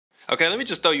Okay, let me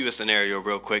just throw you a scenario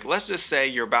real quick. Let's just say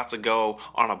you're about to go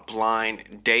on a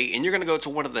blind date and you're gonna go to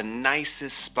one of the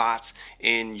nicest spots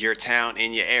in your town,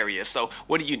 in your area. So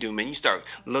what do, man? You start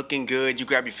looking good, you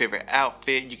grab your favorite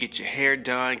outfit, you get your hair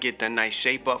done, get that nice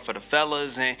shape up for the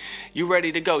fellas, and you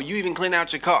ready to go. You even clean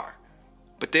out your car.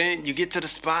 But then you get to the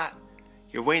spot,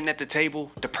 you're waiting at the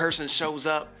table, the person shows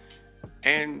up,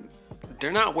 and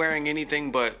they're not wearing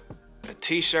anything but a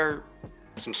t-shirt,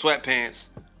 some sweatpants,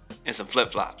 and some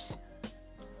flip-flops.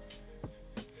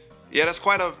 Yeah, that's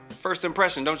quite a first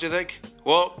impression, don't you think?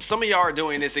 Well, some of y'all are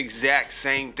doing this exact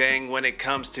same thing when it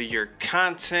comes to your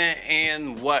content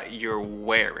and what you're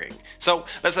wearing. So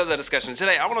let's have the discussion.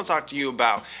 Today, I want to talk to you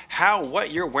about how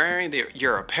what you're wearing,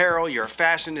 your apparel, your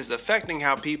fashion is affecting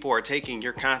how people are taking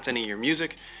your content and your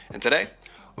music. And today,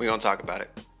 we're going to talk about it.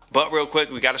 But real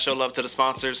quick, we got to show love to the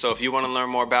sponsors. So if you want to learn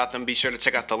more about them, be sure to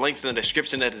check out the links in the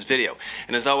description of this video.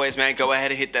 And as always, man, go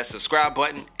ahead and hit that subscribe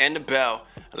button and the bell.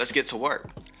 And let's get to work.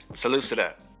 Salute to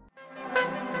that.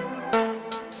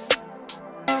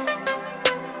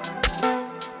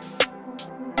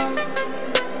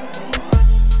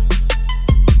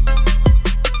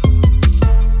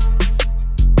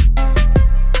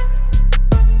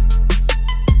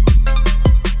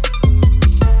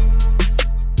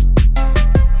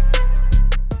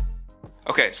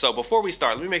 Okay, so before we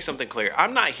start, let me make something clear.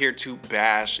 I'm not here to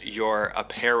bash your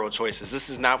apparel choices. This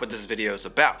is not what this video is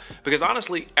about. Because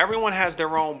honestly, everyone has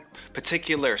their own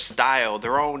particular style,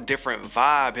 their own different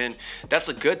vibe, and that's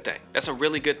a good thing. That's a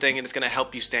really good thing, and it's gonna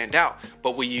help you stand out.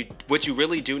 But what you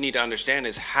really do need to understand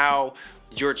is how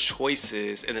your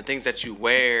choices and the things that you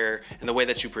wear and the way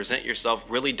that you present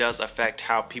yourself really does affect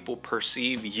how people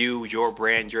perceive you, your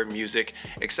brand, your music,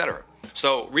 etc.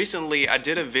 So recently I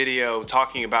did a video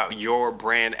talking about your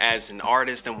brand as an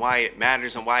artist and why it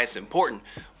matters and why it's important.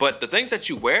 But the things that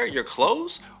you wear, your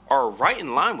clothes, are right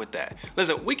in line with that.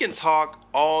 Listen, we can talk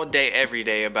all day, every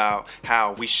day about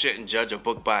how we shouldn't judge a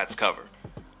book by its cover.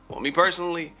 Well, me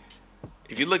personally,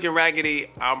 if you're looking raggedy,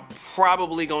 I'm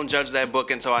probably gonna judge that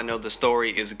book until I know the story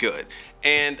is good.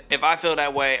 And if I feel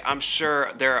that way, I'm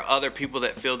sure there are other people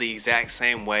that feel the exact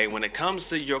same way when it comes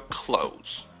to your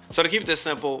clothes. So to keep this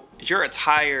simple, your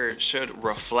attire should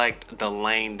reflect the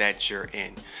lane that you're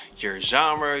in. Your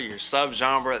genre, your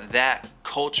subgenre, that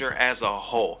culture as a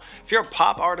whole. If you're a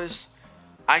pop artist,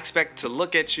 I expect to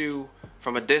look at you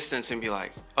from a distance and be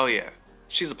like, oh yeah,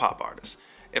 she's a pop artist.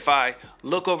 If I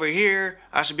look over here,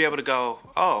 I should be able to go,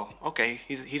 oh, okay,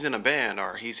 he's in a band,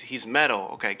 or he's metal.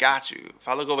 Okay, got you. If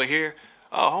I look over here,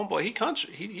 oh, homeboy,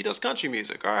 he does country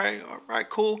music. All right,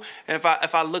 cool. And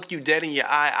if I look you dead in your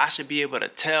eye, I should be able to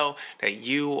tell that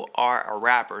you are a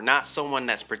rapper, not someone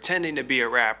that's pretending to be a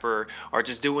rapper or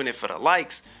just doing it for the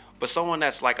likes, but someone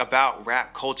that's like about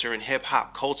rap culture and hip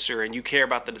hop culture, and you care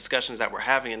about the discussions that we're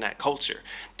having in that culture.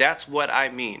 That's what I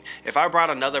mean. If I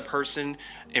brought another person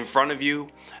in front of you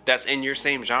that's in your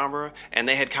same genre and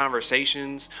they had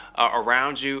conversations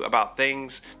around you about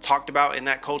things talked about in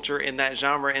that culture, in that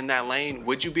genre, in that lane,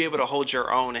 would you be able to hold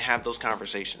your own and have those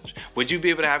conversations? Would you be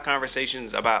able to have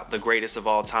conversations about the greatest of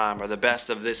all time, or the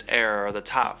best of this era, or the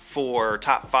top 4, or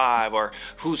top 5, or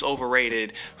who's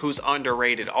overrated, who's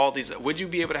underrated, all these? Would you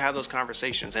be able to have those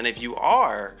conversations? And if you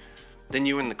are, then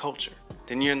you're in the culture.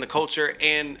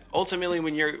 And ultimately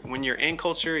when you're in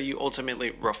culture, you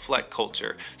ultimately reflect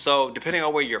culture. So depending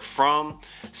on where you're from,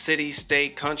 city,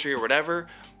 state, country, or whatever,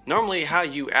 normally how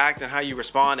you act and how you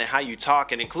respond and how you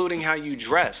talk, and including how you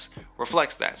dress,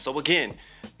 reflects that. So again,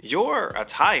 your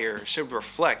attire should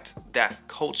reflect that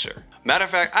culture. Matter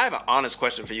of fact, I have an honest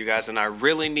question for you guys, and I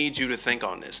really need you to think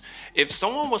on this. If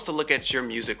someone was to look at your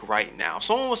music right now, if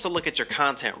someone was to look at your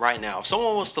content right now, if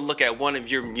someone was to look at one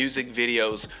of your music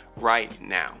videos right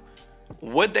now,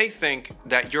 would they think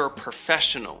that you're a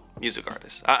professional music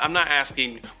artist? I'm not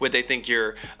asking would they think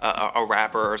you're a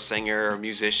rapper or singer or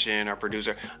musician or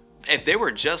producer. If they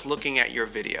were just looking at your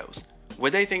videos,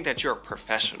 would they think that you're a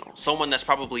professional, someone that's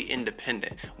probably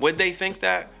independent? Would they think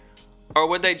that? Or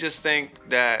would they just think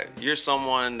that you're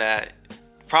someone that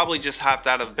probably just hopped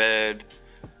out of bed,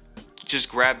 just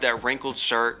grabbed that wrinkled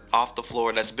shirt off the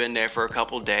floor that's been there for a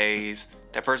couple days,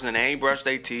 that person that ain't brushed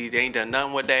their teeth, they ain't done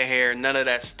nothing with their hair, none of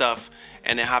that stuff,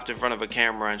 and then hopped in front of a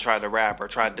camera and tried to rap or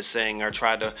tried to sing or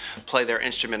tried to play their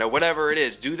instrument or whatever it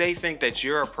is? Do they think that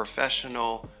you're a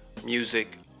professional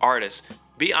music artist?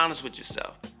 Be honest with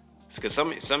yourself. Because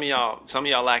some of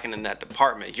y'all lacking in that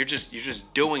department. You're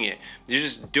just doing it. You're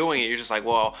just like,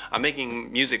 well, I'm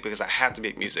making music because I have to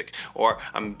make music, or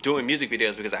I'm doing music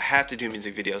videos because I have to do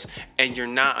music videos, and you're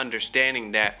not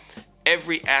understanding that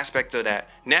every aspect of that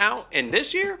now in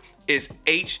this year is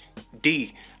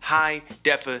HD. high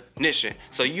definition.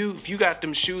 So if you got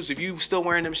them shoes, if you still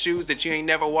wearing them shoes that you ain't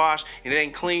never washed and it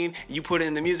ain't clean, and you put it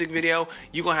in the music video,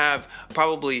 you gonna have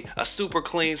probably a super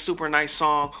clean, super nice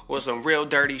song with some real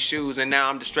dirty shoes, and now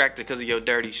I'm distracted because of your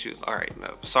dirty shoes. All right,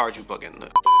 Sarge, you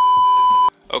bugging.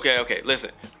 Okay,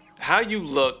 listen. How you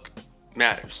look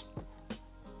matters.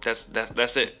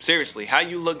 That's it. Seriously, how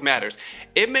you look matters.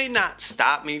 It may not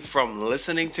stop me from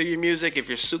listening to your music if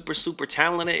you're super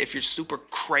talented, if you're super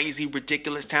crazy,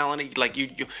 ridiculous talented, like you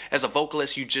as a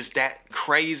vocalist, you just that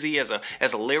crazy, as a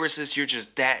lyricist, you're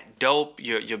just that dope.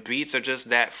 Your beats are just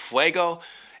that fuego.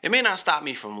 It may not stop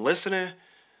me from listening,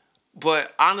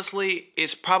 but honestly,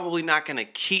 it's probably not gonna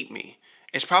keep me.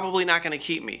 It's probably not gonna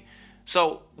keep me.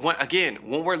 So when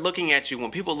we're looking at you,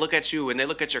 when people look at you and they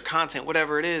look at your content,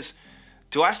 whatever it is,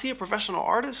 do I see a professional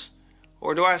artist,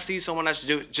 or do I see someone that's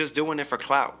just doing it for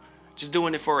clout, just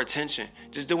doing it for attention,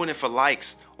 just doing it for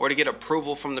likes, or to get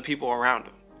approval from the people around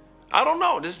them? I don't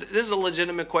know. This is a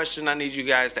legitimate question I need you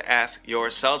guys to ask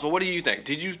yourselves. But what do you think?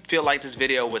 Did you feel like this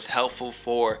video was helpful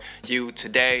for you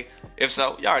today? If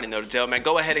so, you already know the deal, man.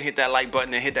 Go ahead and hit that like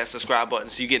button and hit that subscribe button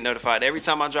so you get notified every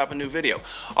time I drop a new video.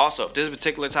 Also, if there's a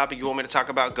particular topic you want me to talk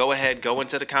about, go ahead, go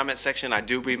into the comment section. I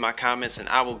do read my comments, and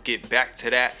I will get back to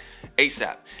that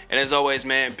ASAP. And as always,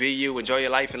 man, be you, enjoy your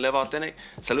life, and live authentic.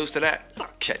 Salutes to that.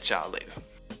 I'll catch y'all later.